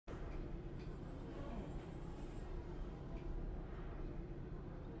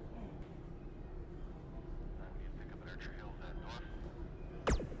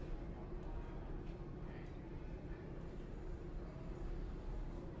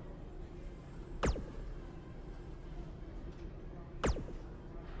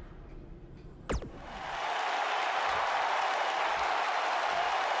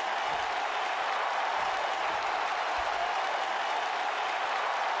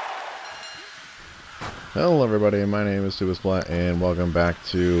Hello everybody, my name is Tubasplat and welcome back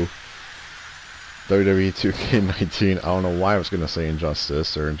to WWE 2K19. I don't know why I was going to say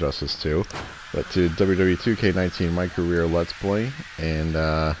Injustice or Injustice 2, but to WWE 2K19 My Career Let's Play, and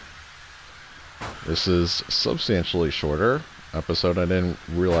this is substantially shorter episode. I didn't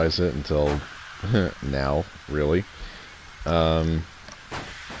realize it until now, really. Let's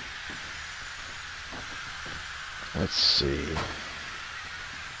see.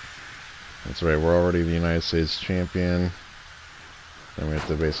 That's right, we're already the United States champion. And we have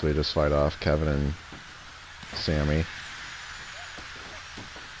to basically just fight off Kevin and Sammy.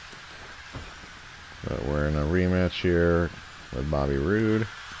 But we're in a rematch here with Bobby Roode.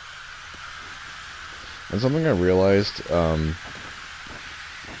 And something I realized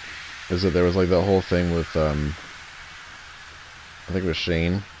is that there was like that whole thing with, I think it was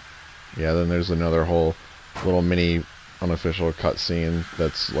Shane. Yeah, then there's another whole little mini unofficial cutscene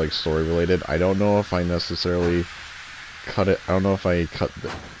that's like story related. I don't know if I necessarily cut it. I don't know if I cut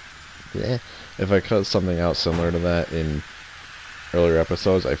if I cut something out similar to that in earlier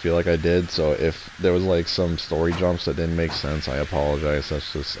episodes. I feel like I did. So if there was like some story jumps that didn't make sense, I apologize.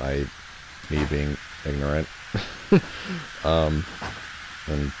 That's just me being ignorant and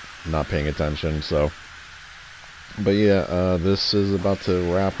not paying attention. So, but yeah, this is about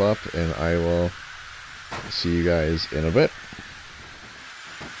to wrap up, and I will see you guys in a bit.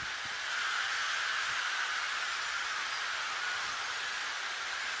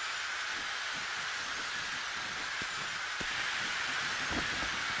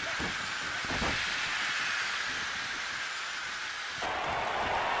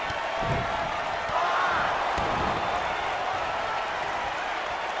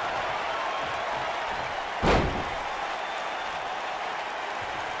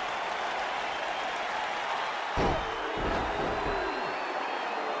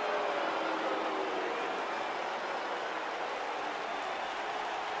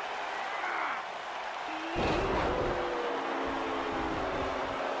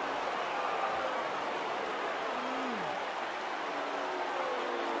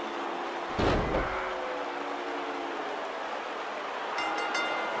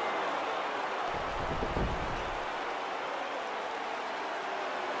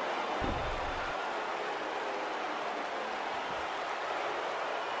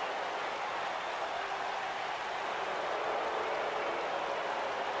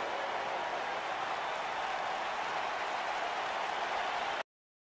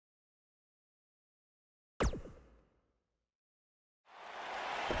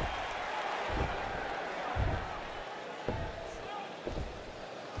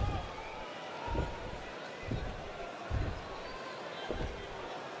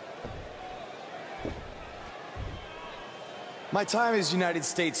 My time as United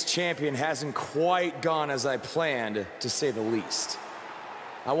States champion hasn't quite gone as I planned, to say the least.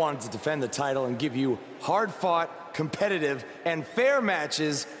 I wanted to defend the title and give you hard-fought, competitive, and fair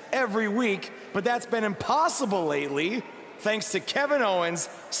matches every week, but that's been impossible lately, thanks to Kevin Owens,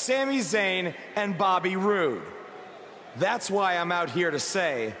 Sami Zayn, and Bobby Roode. That's why I'm out here to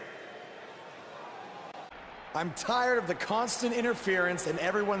say, I'm tired of the constant interference and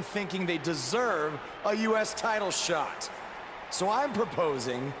everyone thinking they deserve a US title shot. So I'm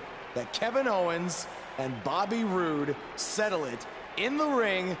proposing that Kevin Owens and Bobby Roode settle it in the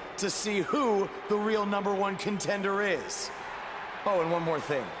ring to see who the real #1 contender is. Oh, and one more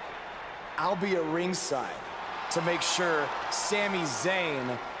thing. I'll be at ringside to make sure Sami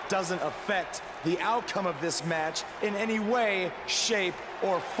Zayn doesn't affect the outcome of this match in any way, shape,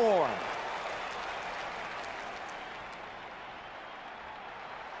 or form.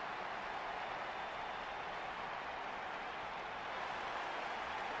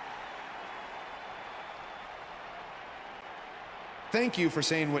 Thank you for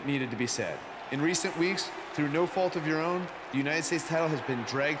saying what needed to be said. In recent weeks, through no fault of your own, the United States title has been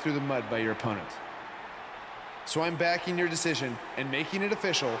dragged through the mud by your opponent. So I'm backing your decision and making it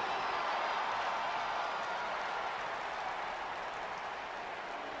official.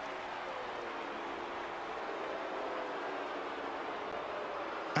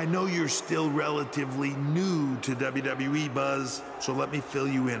 I know you're still relatively new to WWE, Buzz, so let me fill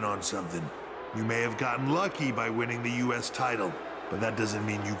you in on something. You may have gotten lucky by winning the US title, but that doesn't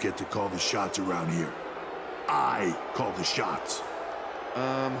mean you get to call the shots around here. I call the shots.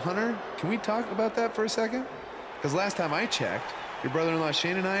 Hunter, can we talk about that for a second? Because last time I checked, your brother-in-law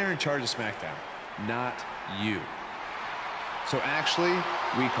Shane and I are in charge of SmackDown, not you. So actually,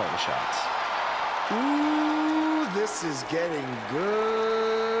 we call the shots. Ooh, this is getting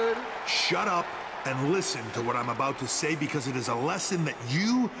good. Shut up and listen to what I'm about to say because it is a lesson that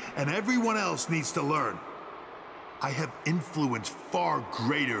you and everyone else needs to learn. I have influence far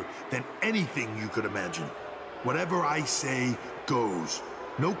greater than anything you could imagine. Whatever I say goes.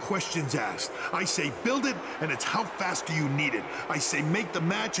 No questions asked. I say build it, and it's how fast do you need it. I say make the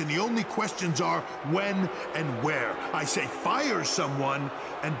match, and the only questions are when and where. I say fire someone,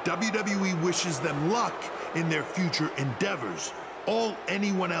 and WWE wishes them luck in their future endeavors. All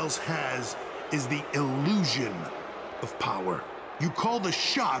anyone else has is the illusion of power. You call the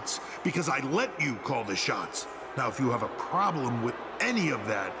shots because I let you call the shots. Now, if you have a problem with any of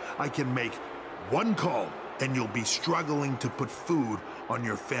that, I can make one call, and you'll be struggling to put food on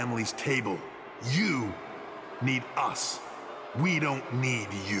your family's table. You need us. We don't need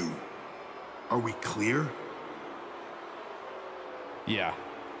you. Are we clear? Yeah,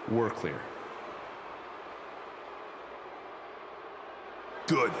 we're clear.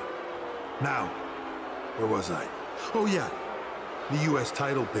 Good. Now, where was I? Oh yeah, the US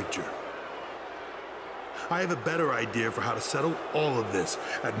title picture. I have a better idea for how to settle all of this.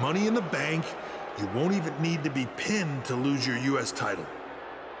 At Money in the Bank, you won't even need to be pinned to lose your US title.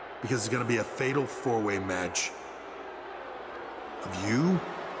 Because it's gonna be a fatal four-way match of you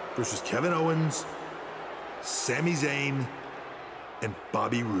versus Kevin Owens, Sami Zayn, and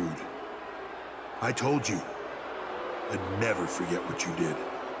Bobby Roode. I told you, I'd never forget what you did.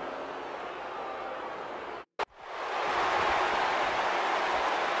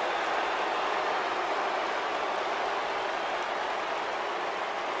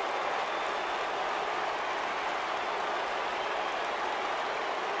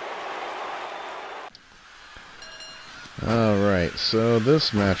 Alright, so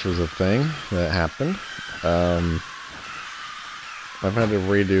this match was a thing that happened. I've had to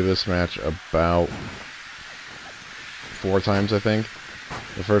redo this match about 4 times, I think.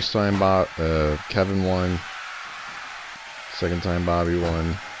 The first time Kevin won. Second time Bobby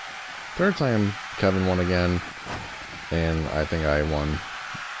won. Third time Kevin won again. And I think I won.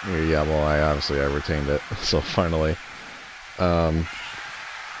 Yeah, well, I retained it. So finally. That's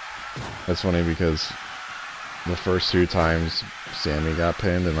funny because the first 2 times Sami got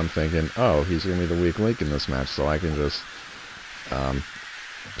pinned, and I'm thinking, oh, he's going to be the weak link in this match, so I can just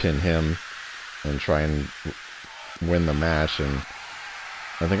pin him and try and win the match. And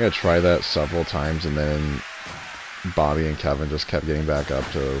I think I tried that several times, and then Bobby and Kevin just kept getting back up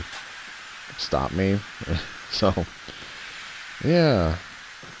to stop me. So, yeah.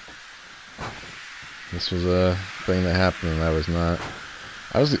 This was a thing that happened, and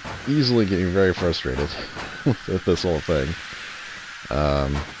I was easily getting very frustrated with this whole thing.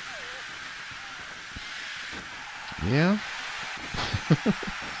 Yeah.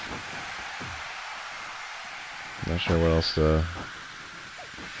 Not sure what else to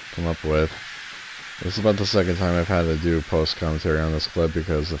come up with. This is about the second time I've had to do post-commentary on this clip,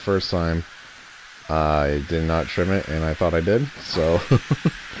 because the first time I did not trim it, and I thought I did, so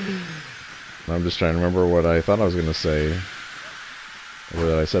I'm just trying to remember what I thought I was going to say, or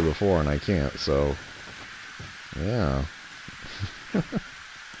that I said before, and I can't, so yeah.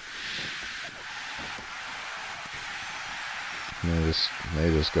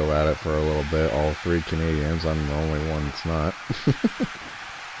 May just go at it for a little bit. All 3 Canadians. I'm the only one that's not.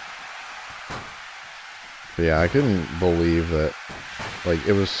 But yeah, I couldn't believe that. Like,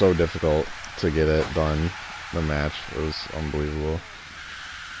 it was so difficult to get it done. The match. It was unbelievable.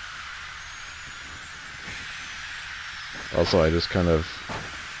 Also, I just kind of...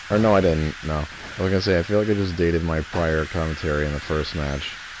 Or no, I didn't. No. I was gonna say, I feel like I just dated my prior commentary in the first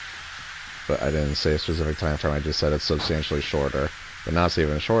match. But I didn't say a specific time frame, I just said it's substantially shorter. But now it's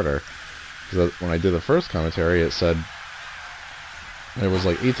even shorter. Because when I did the first commentary, it said it was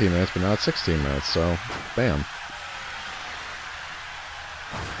like 18 minutes, but now it's 16 minutes, so bam.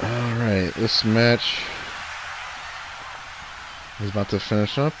 Alright, this match is about to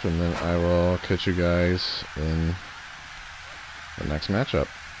finish up, and then I will catch you guys in the next matchup.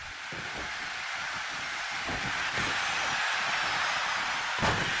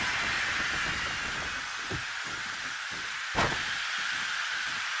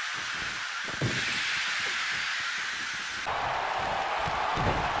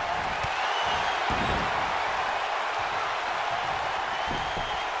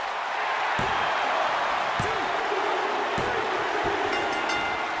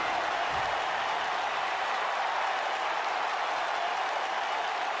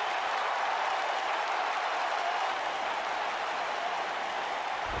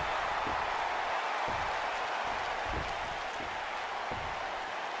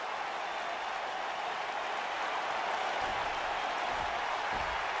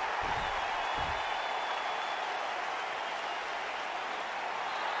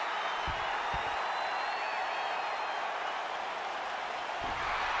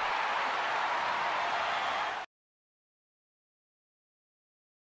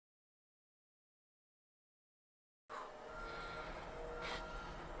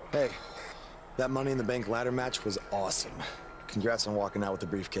 Hey, that Money in the Bank ladder match was awesome. Congrats on walking out with the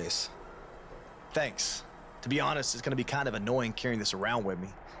briefcase. Thanks. To be honest, it's going to be kind of annoying carrying this around with me.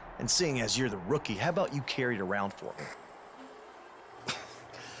 And seeing as you're the rookie, how about you carry it around for me?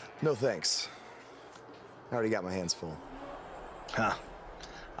 No thanks. I already got my hands full. Huh.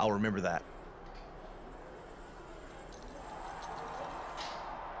 I'll remember that.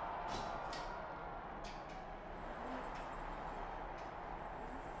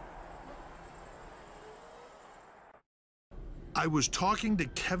 I was talking to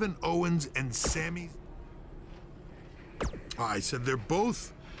Kevin Owens and Sami. I said they're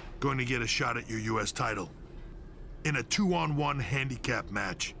both going to get a shot at your U.S. title in a 2-on-1 handicap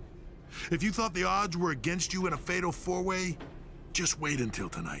match. If you thought the odds were against you in a fatal four-way, just wait until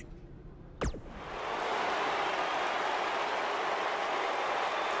tonight.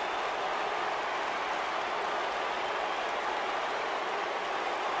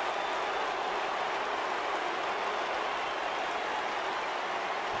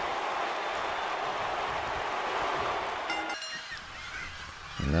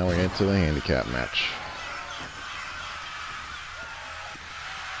 And now we get to the handicap match.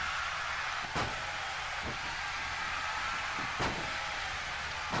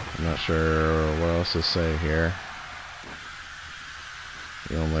 I'm not sure what else to say here.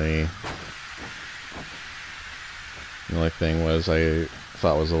 The only thing was I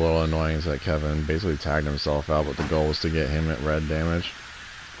thought was a little annoying is that Kevin basically tagged himself out, but the goal was to get him at red damage.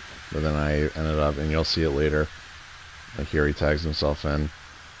 But then I ended up, and you'll see it later, like here he tags himself in.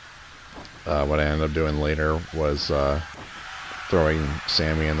 What I ended up doing later was throwing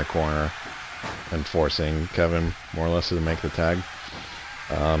Sami in the corner and forcing Kevin more or less to make the tag.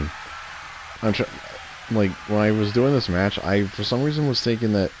 Like when I was doing this match, I for some reason was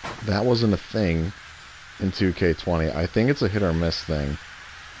thinking that that wasn't a thing in 2K20. I think it's a hit or miss thing.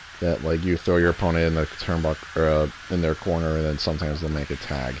 That like you throw your opponent in the turnbuckle or in their corner, and then sometimes they'll make a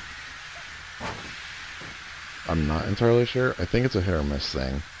tag. I'm not entirely sure. I think it's a hit or miss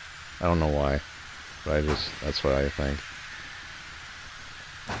thing. I don't know why, but that's what I think.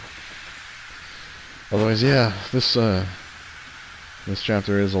 Otherwise, yeah, this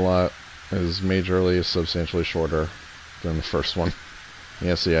chapter is majorly substantially shorter than the first one.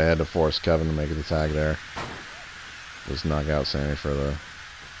 Yeah, see, I had to force Kevin to make the tag there. Just knock out Sami for the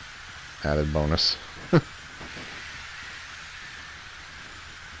added bonus.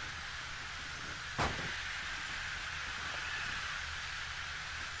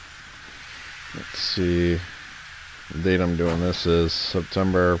 Let's see. The date I'm doing this is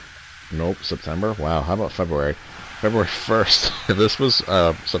September. Nope, September? Wow, how about February? February 1st. If this was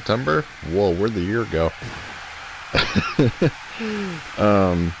September? Whoa, where'd the year go?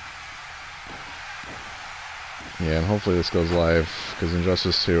 Yeah, and hopefully this goes live, because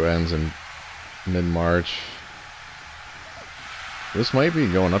Injustice 2 ends in mid-March. This might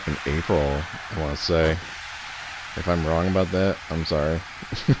be going up in April, I want to say. If I'm wrong about that, I'm sorry.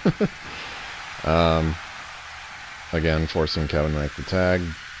 Again, forcing Kevin to make the tag.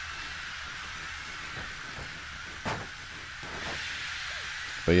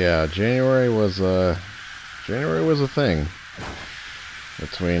 But yeah, January was a thing.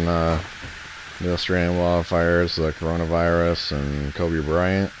 Between the Australian wildfires, the coronavirus, and Kobe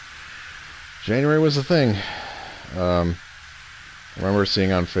Bryant. January was a thing. I remember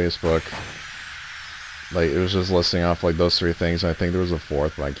seeing on Facebook, like, it was just listing off, like, those three things. I think there was a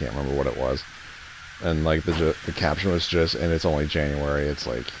fourth, but I can't remember what it was. And, like, the caption was just, and it's only January. It's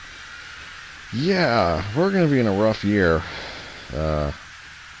like, yeah, we're going to be in a rough year.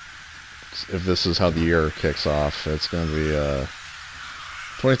 If this is how the year kicks off, it's going to be,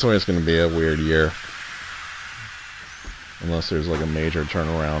 2020 is going to be a weird year. Unless there's, like, a major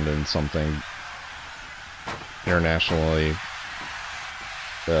turnaround in something internationally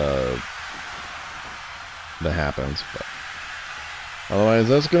that happens. But otherwise,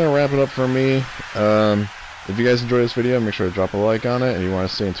 that's going to wrap it up for me. If you guys enjoyed this video, make sure to drop a like on it. And you want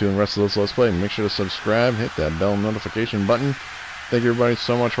to stay in tune with the rest of this Let's Play, make sure to subscribe, hit that bell notification button. Thank you everybody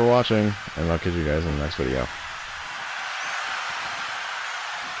so much for watching, and I'll catch you guys in the next video.